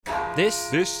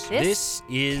This is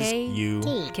you.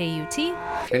 KUT.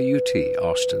 KUT,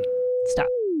 Austin. Stop.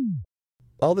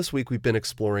 All this week, we've been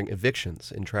exploring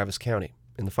evictions in Travis County.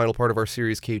 In the final part of our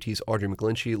series, KUT's Audrey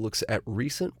McGlinchy looks at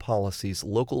recent policies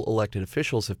local elected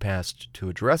officials have passed to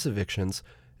address evictions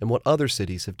and what other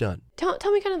cities have done. Tell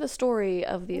me kind of the story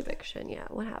of the eviction. Yeah,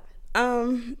 what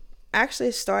happened? Actually,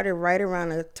 it started right around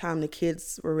the time the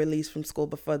kids were released from school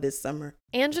before this summer.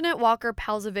 Anjanette Walker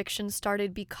Powell's eviction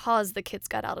started because the kids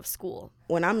got out of school.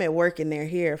 When I'm at work and they're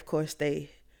here, of course, they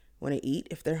want to eat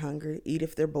if they're hungry, eat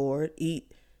if they're bored,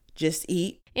 just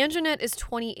eat. Anjanette is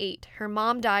 28. Her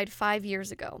mom died 5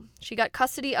 years ago. She got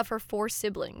custody of her 4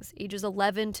 siblings, ages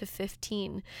 11 to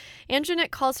 15.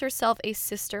 Anjanette calls herself a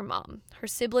sister mom. Her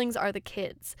siblings are the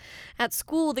kids. At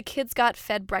school, the kids got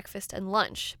fed breakfast and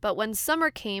lunch, but when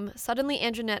summer came, suddenly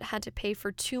Anjanette had to pay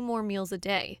for 2 more meals a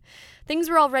day. Things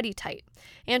were already tight.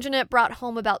 Anjanette brought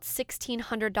home about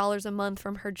 $1,600 a month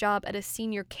from her job at a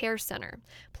senior care center,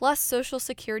 plus Social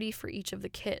Security for each of the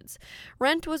kids.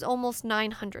 Rent was almost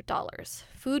 $900.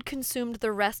 Food consumed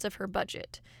the rest of her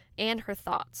budget and her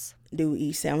thoughts. Do we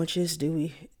eat sandwiches? Do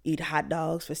we eat hot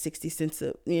dogs for 60 cents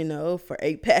for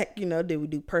 8-pack? Do we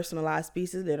do personalized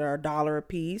pieces that are $1 a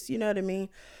piece? You know what I mean?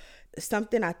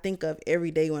 Something I think of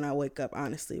every day when I wake up,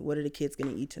 honestly. What are the kids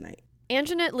going to eat tonight?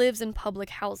 Anjanette lives in public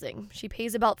housing. She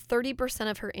pays about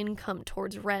 30% of her income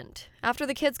towards rent. After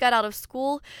the kids got out of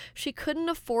school, she couldn't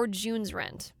afford June's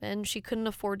rent, and she couldn't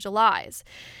afford July's.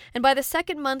 And by the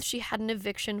second month, she had an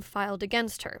eviction filed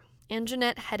against her.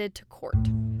 Anjanette headed to court.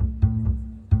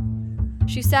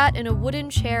 She sat in a wooden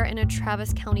chair in a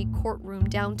Travis County courtroom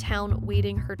downtown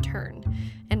waiting her turn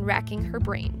and racking her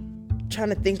brain. Trying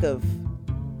to think of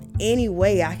any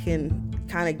way I can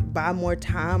kind of buy more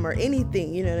time or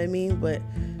anything, you know what I mean? But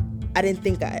I didn't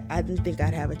think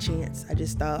I'd have a chance. I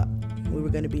just thought we were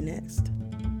going to be next.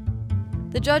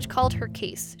 The judge called her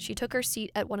case. She took her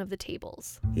seat at one of the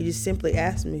tables. He just simply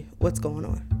asked me, what's going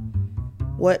on?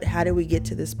 How did we get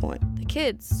to this point? The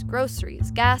kids,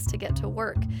 groceries, gas to get to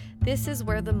work. This is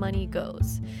where the money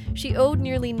goes. She owed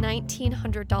nearly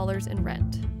 $1,900 in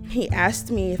rent. He asked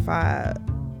me if I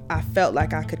felt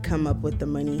like I could come up with the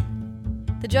money.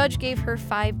 The judge gave her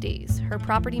 5 days. Her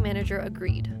property manager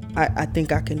agreed. I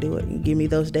think I can do it. You give me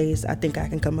those days, I think I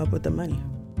can come up with the money.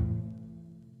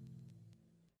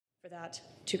 For that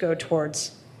to go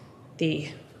towards the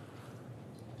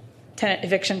tenant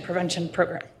eviction prevention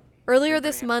program. Earlier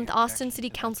this month, Austin City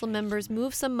Council members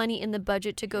moved some money in the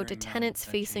budget to go to tenants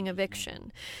facing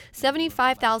eviction.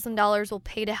 $75,000 will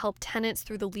pay to help tenants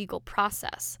through the legal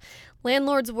process.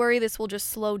 Landlords worry this will just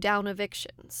slow down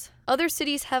evictions. Other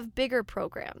cities have bigger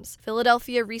programs.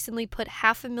 Philadelphia recently put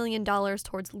 $500,000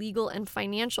 towards legal and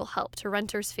financial help to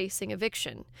renters facing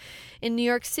eviction. In New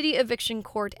York City eviction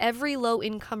court, every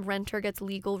low-income renter gets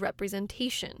legal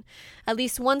representation. At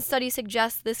least one study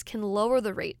suggests this can lower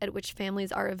the rate at which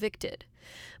families are evicted.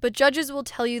 But judges will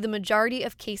tell you the majority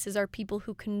of cases are people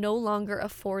who can no longer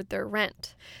afford their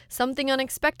rent. Something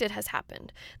unexpected has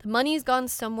happened. The money's gone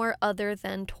somewhere other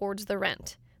than towards the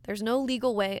rent. There's no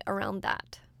legal way around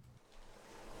that.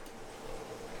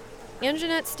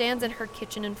 Anjanette stands in her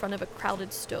kitchen in front of a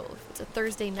crowded stove. It's a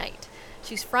Thursday night.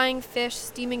 She's frying fish,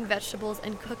 steaming vegetables,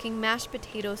 and cooking mashed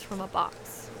potatoes from a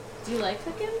box. Do you like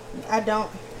cooking? I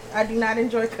don't. I do not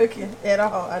enjoy cooking at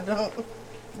all. I don't.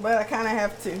 But I kind of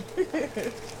have to.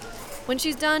 When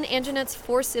she's done, Anjanette's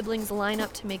 4 siblings line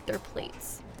up to make their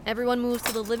plates. Everyone moves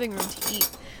to the living room to eat.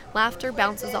 Laughter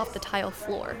bounces off the tile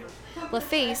floor.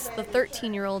 LaFace, the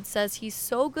 13-year-old, says he's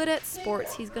so good at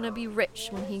sports he's going to be rich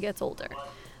when he gets older.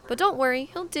 But don't worry,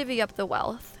 he'll divvy up the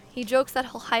wealth. He jokes that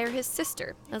he'll hire his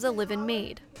sister as a live-in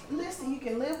maid. Listen, you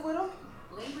can live with him.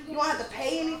 You don't have to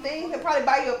pay anything. He'll probably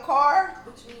buy you a car.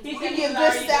 He give you a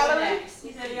good salary.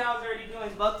 He said y'all was already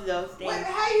doing both of those things. Wait,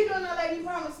 how you doing that lady? You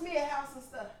promised me a house and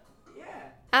stuff. Yeah.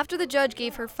 After the judge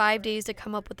gave her 5 days to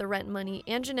come up with the rent money,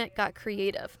 Anjanette got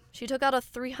creative. She took out a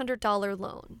 $300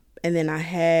 loan. And then I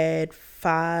had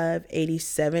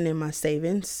 $587 in my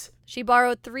savings. She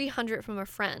borrowed $300 from a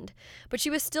friend, but she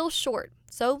was still short,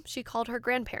 so she called her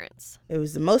grandparents. It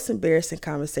was the most embarrassing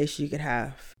conversation you could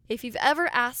have. If you've ever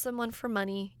asked someone for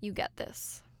money, you get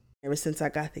this. Ever since I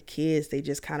got the kids, they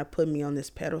just kind of put me on this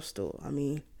pedestal.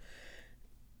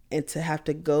 And to have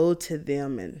to go to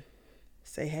them and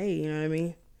say, hey, you know what I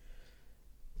mean?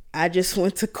 I just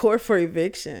went to court for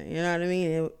eviction, you know what I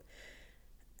mean?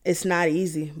 It's not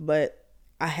easy, but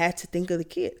I had to think of the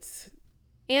kids.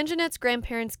 Anjanette's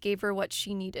grandparents gave her what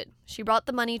she needed. She brought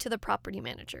the money to the property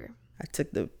manager. I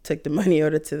took the money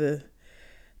over to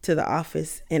the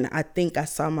office, and I think I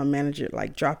saw my manager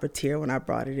drop a tear when I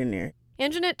brought it in there.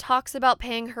 Anjanette talks about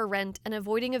paying her rent and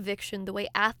avoiding eviction the way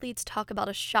athletes talk about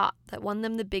a shot that won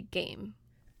them the big game.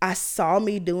 I saw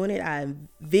me doing it. I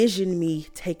envisioned me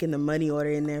taking the money order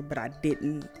in there, but I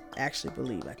didn't actually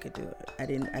believe I could do it. I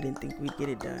didn't think we'd get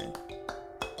it done.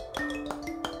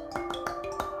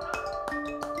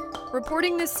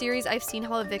 Reporting this series, I've seen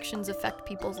how evictions affect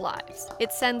people's lives.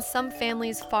 It sends some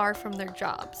families far from their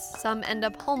jobs. Some end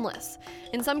up homeless.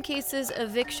 In some cases,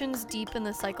 evictions deepen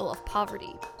the cycle of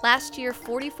poverty. Last year,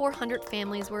 4,400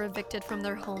 families were evicted from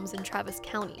their homes in Travis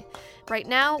County. Right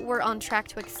now, we're on track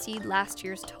to exceed last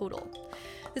year's total.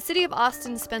 The city of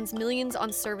Austin spends millions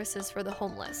on services for the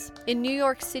homeless. In New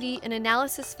York City, an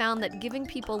analysis found that giving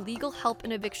people legal help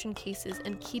in eviction cases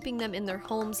and keeping them in their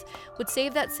homes would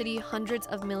save that city hundreds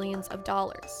of millions of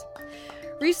dollars.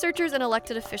 Researchers and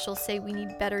elected officials say we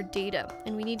need better data,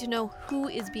 and we need to know who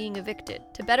is being evicted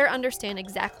to better understand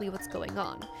exactly what's going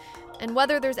on, and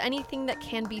whether there's anything that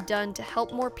can be done to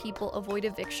help more people avoid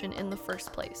eviction in the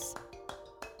first place.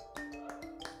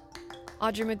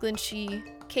 Audrey McGlinchy,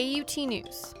 KUT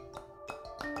News.